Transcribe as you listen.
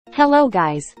Hello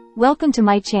guys, welcome to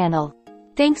my channel.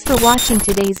 Thanks for watching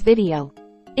today's video.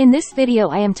 In this video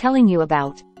I am telling you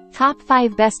about top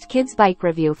 5 best kids bike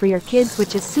review for your kids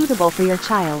which is suitable for your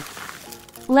child.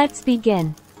 Let's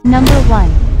begin. Number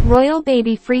 1. Royal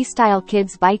Baby Freestyle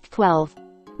Kids Bike 12.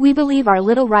 We believe our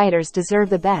little riders deserve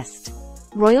the best.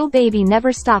 Royal Baby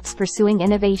never stops pursuing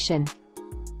innovation.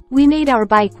 We made our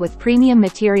bike with premium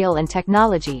material and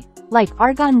technology, like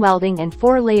argon welding and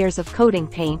 4 layers of coating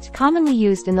paint commonly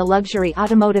used in the luxury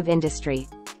automotive industry.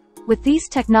 With these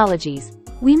technologies,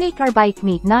 we make our bike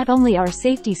meet not only our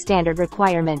safety standard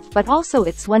requirement but also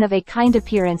its one-of-a-kind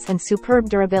appearance and superb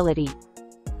durability.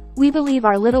 We believe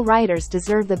our little riders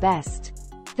deserve the best.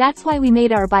 That's why we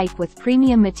made our bike with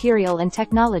premium material and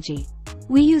technology.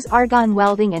 We use argon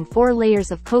welding and 4 layers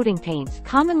of coating paint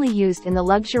commonly used in the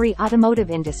luxury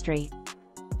automotive industry.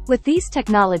 With these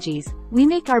technologies, we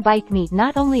make our bike meet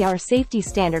not only our safety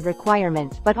standard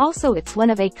requirement but also its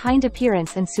one-of-a-kind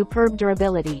appearance and superb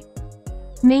durability.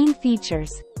 Main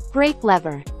features. Brake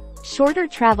lever. Shorter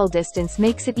travel distance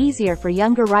makes it easier for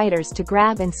younger riders to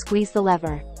grab and squeeze the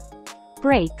lever.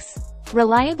 Brakes.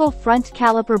 Reliable front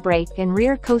caliper brake and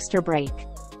rear coaster brake.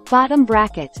 Bottom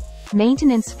bracket.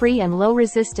 Maintenance-free and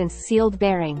low-resistance sealed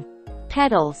bearing.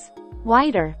 Pedals.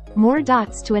 Wider, more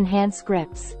dots to enhance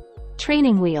grips.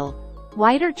 Training wheel.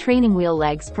 Wider training wheel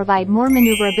legs provide more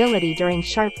maneuverability during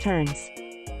sharp turns.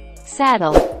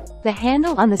 Saddle. The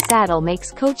handle on the saddle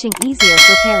makes coaching easier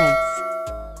for parents.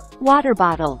 Water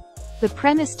bottle. The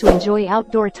premise to enjoy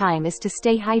outdoor time is to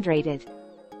stay hydrated.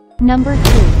 Number 2.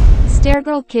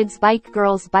 Stairgirl Kids Bike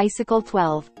Girls Bicycle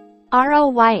 12.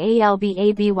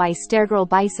 ROYALBABY Stairgirl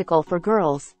Bicycle for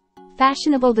girls.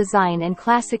 Fashionable design and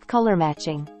classic color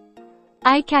matching.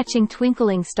 Eye-catching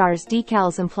twinkling stars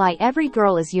decals imply every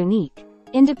girl is unique,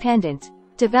 independent,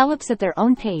 develops at their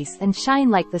own pace and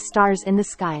shine like the stars in the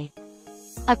sky.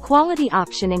 A quality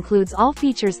option includes all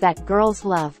features that girls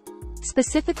love.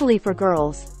 Specifically for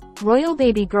girls, Royal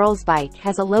Baby Girls Bike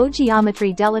has a low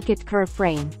geometry delicate curve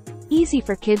frame, easy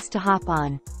for kids to hop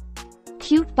on.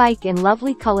 Cute bike in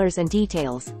lovely colors and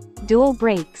details, dual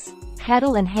brakes,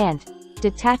 pedal and hand,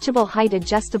 detachable height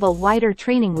adjustable wider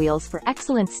training wheels for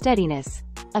excellent steadiness,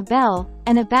 a bell,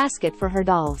 and a basket for her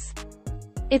dolls.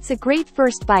 It's a great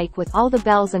first bike with all the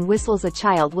bells and whistles a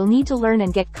child will need to learn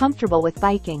and get comfortable with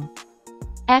biking.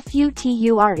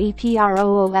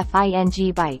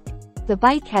 FUTUREPROOFING Bike. The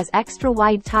bike has extra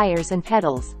wide tires and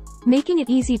pedals, making it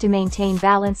easy to maintain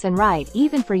balance and ride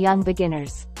even for young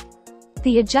beginners.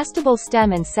 The adjustable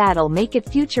stem and saddle make it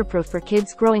future-proof for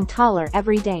kids growing taller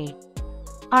every day.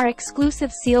 Our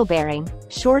exclusive seal bearing,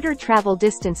 shorter travel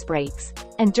distance brakes,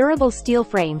 and durable steel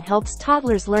frame helps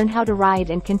toddlers learn how to ride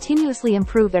and continuously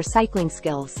improve their cycling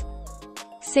skills.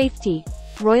 Safety.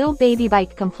 Royal Baby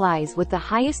Bike complies with the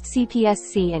highest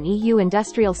CPSC and EU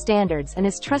industrial standards and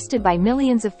is trusted by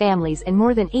millions of families in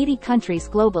more than 80 countries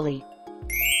globally.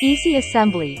 Easy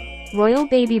assembly. Royal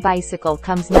Baby Bicycle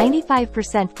comes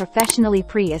 95% professionally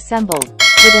pre-assembled,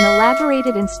 with an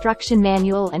elaborated instruction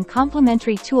manual and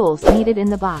complementary tools needed in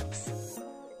the box.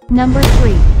 Number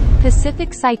 3.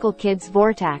 Pacific Cycle Kids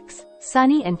Vortax,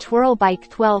 Sunny and Twirl Bike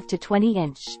 12 to 20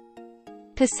 inch.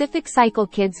 Pacific Cycle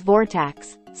Kids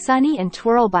Vortax, Sunny and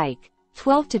Twirl Bike,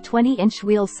 12 to 20 inch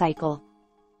wheel cycle.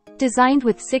 Designed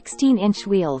with 16-inch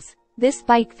wheels, this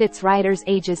bike fits riders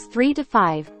ages 3 to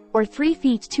 5, or 3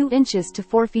 feet 2 inches to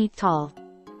 4 feet tall.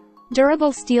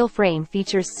 Durable steel frame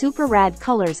features super rad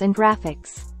colors and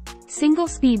graphics.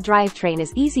 Single-speed drivetrain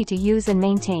is easy to use and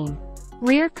maintain.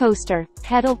 Rear coaster,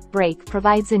 pedal, brake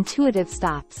provides intuitive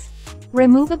stops.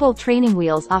 Removable training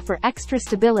wheels offer extra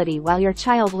stability while your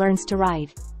child learns to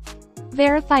ride.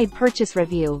 Verified purchase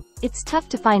review. It's tough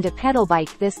to find a pedal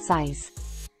bike this size.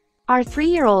 Our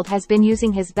 3-year-old has been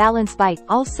using his balance bike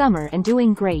all summer and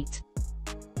doing great.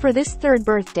 For this 3rd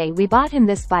birthday we bought him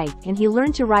this bike and he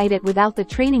learned to ride it without the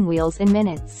training wheels in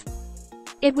minutes.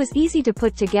 It was easy to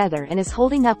put together and is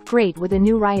holding up great with a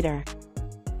new rider.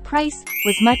 Price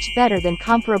was much better than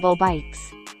comparable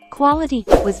bikes. Quality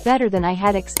was better than I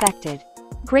had expected.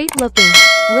 Great looking,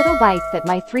 little bike that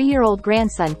my 3-year-old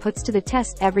grandson puts to the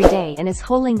test every day and is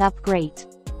holding up great.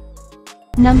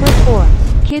 Number 4.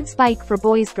 Kids Bike for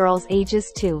Boys Girls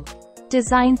Ages 2.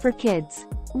 Designed for kids.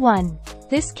 1.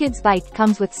 This kids bike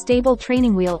comes with stable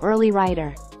training wheel early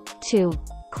rider. 2.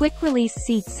 Quick release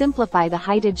seats simplify the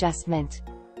height adjustment.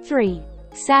 3.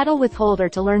 Saddle with holder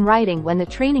to learn riding when the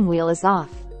training wheel is off.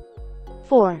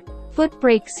 4. Foot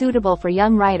brake suitable for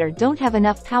young rider don't have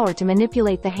enough power to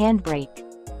manipulate the handbrake.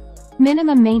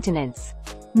 Minimum maintenance.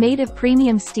 Made of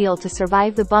premium steel to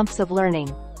survive the bumps of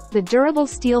learning. The durable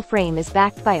steel frame is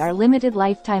backed by our limited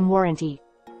lifetime warranty.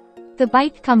 The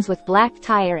bike comes with black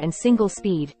tire and single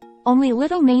speed, only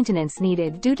little maintenance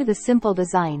needed due to the simple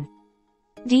design.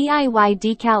 DIY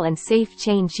decal and safe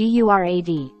chain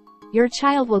GURAD. Your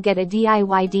child will get a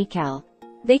DIY decal.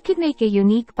 They could make a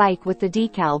unique bike with the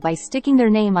decal by sticking their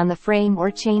name on the frame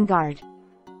or chain guard.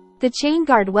 The chain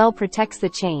guard well protects the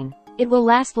chain. It will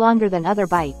last longer than other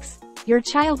bikes. Your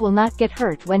child will not get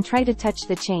hurt when try to touch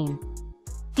the chain.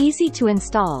 Easy to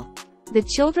install. The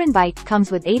children bike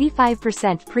comes with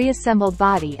 85% pre-assembled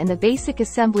body and the basic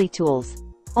assembly tools.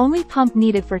 Only pump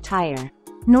needed for tire.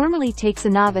 Normally takes a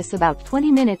novice about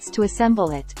 20 minutes to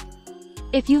assemble it.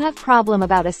 If you have problem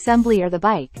about assembly or the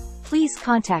bike, please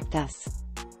contact us.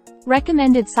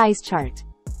 Recommended size chart.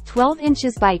 12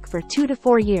 inches bike for 2 to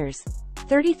 4 years.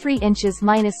 33 inches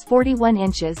minus 41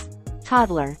 inches,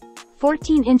 toddler.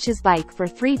 14 inches bike for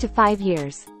 3 to 5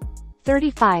 years.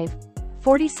 35,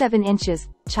 47 inches,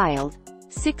 child.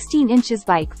 16 inches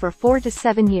bike for 4 to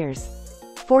 7 years.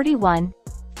 41,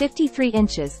 53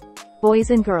 inches, boys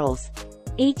and girls.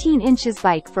 18 inches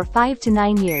bike for 5 to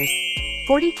 9 years.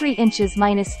 43 inches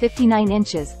minus 59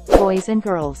 inches, boys and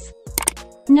girls.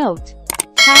 Note: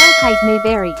 child height may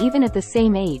vary even at the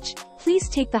same age. Please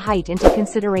take the height into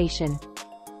consideration.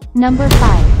 Number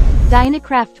 5.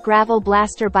 Dynacraft Gravel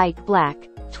Blaster Bike Black,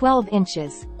 12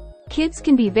 inches. Kids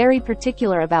can be very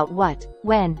particular about what,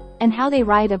 when, and how they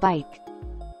ride a bike.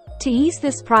 To ease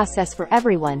this process for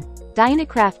everyone,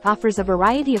 Dynacraft offers a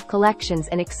variety of collections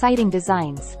and exciting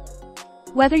designs.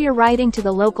 Whether you're riding to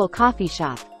the local coffee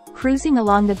shop, cruising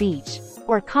along the beach,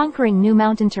 or conquering new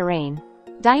mountain terrain,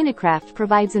 Dynacraft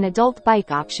provides an adult bike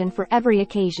option for every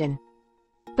occasion.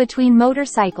 Between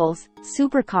motorcycles,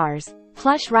 supercars,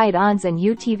 plush ride-ons and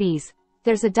UTVs,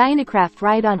 there's a Dynacraft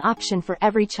ride-on option for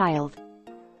every child.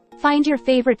 Find your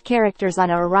favorite characters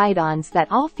on our ride-ons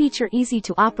that all feature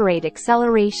easy-to-operate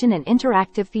acceleration and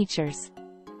interactive features.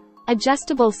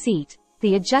 Adjustable seat.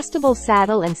 The adjustable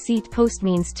saddle and seat post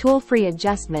means tool-free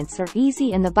adjustments are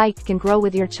easy and the bike can grow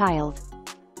with your child.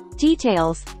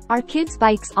 Details. Our kids'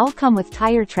 bikes all come with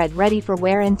tire tread ready for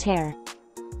wear and tear.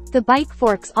 The bike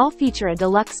forks all feature a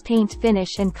deluxe paint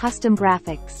finish and custom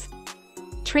graphics.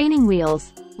 Training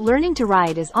wheels. Learning to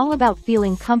ride is all about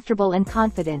feeling comfortable and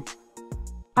confident.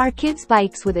 Our kids'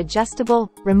 bikes with adjustable,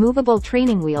 removable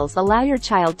training wheels allow your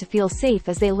child to feel safe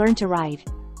as they learn to ride.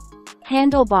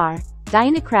 Handlebar.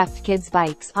 Dynacraft kids'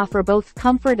 bikes offer both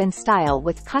comfort and style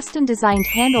with custom-designed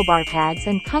handlebar pads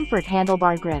and comfort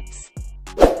handlebar grips.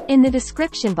 In the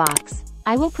description box,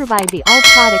 I will provide the all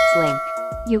products link.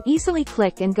 You easily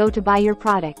click and go to buy your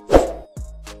products.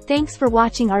 Thanks for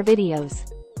watching our videos.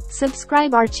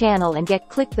 Subscribe our channel and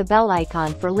click the bell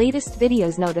icon for latest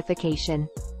videos notification.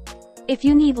 If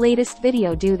you need latest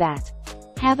video, do that.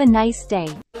 Have a nice day.